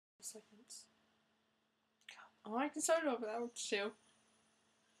seconds. Oh, I can start over. That works too.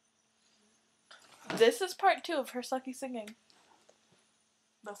 This is part 2 of her sucky singing.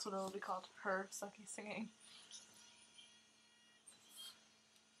 That's what it will be called. Her sucky singing.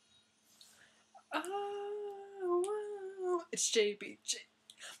 Oh, it's JBJ.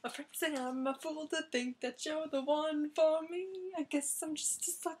 My friends say I'm a fool to think that you're the one for me. I guess I'm just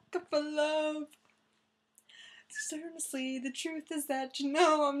a sucker for love. Earnestly, the truth is that you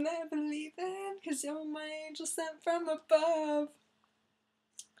know I'm never leaving, 'cause you're my angel sent from above.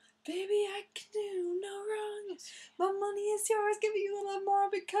 Baby, I can do no wrong. My money is yours, give you a little more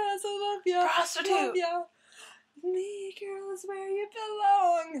because I love you. Prostitute! Love you. Me, girl, is where you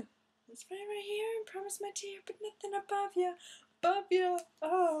belong. Let's right here and promise my dear, but nothing above you. Above you.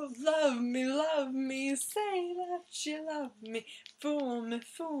 Oh, love me, say that you love me. Fool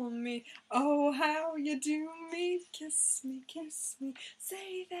me. Oh, how you do me. Kiss me,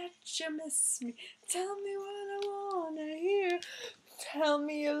 say that you miss me. Tell me what I wanna hear. Tell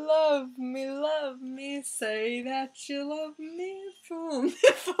me you love me, say that you love me, fool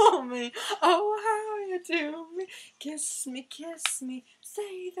me, oh how you do me, kiss me,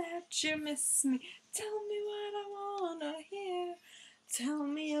 say that you miss me, tell me what I wanna hear, tell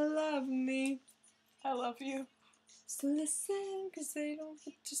me you love me, I love you. so listen, 'cause they don't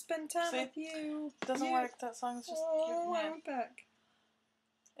get to spend time with you. It doesn't work, that song's just... I went back.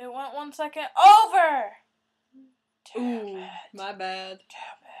 It went 1 second over! Ooh, my bad.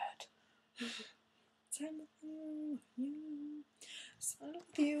 Damn it. Some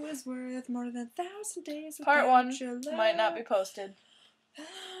of you is worth more than 1,000 days. Part 1 your love. might not be posted.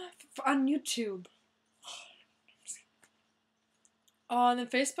 On YouTube. Oh, and then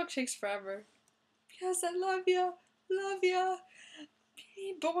Facebook takes forever. Because I love you.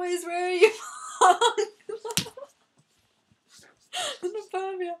 Hey, boys, where are you? And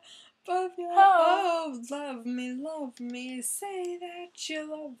above you. Oh, love me, say that you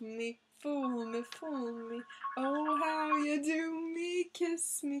love me, fool me, oh, how you do me,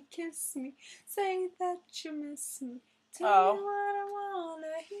 kiss me, say that you miss me, tell me what I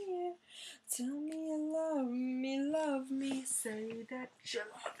wanna hear, tell me you love me, say that you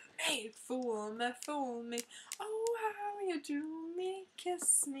love me, fool me, oh, how you do me,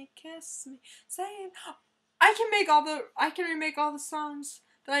 kiss me, say it. I can remake all the songs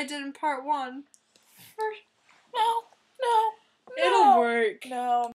that I did in part 1. No. It'll work. No.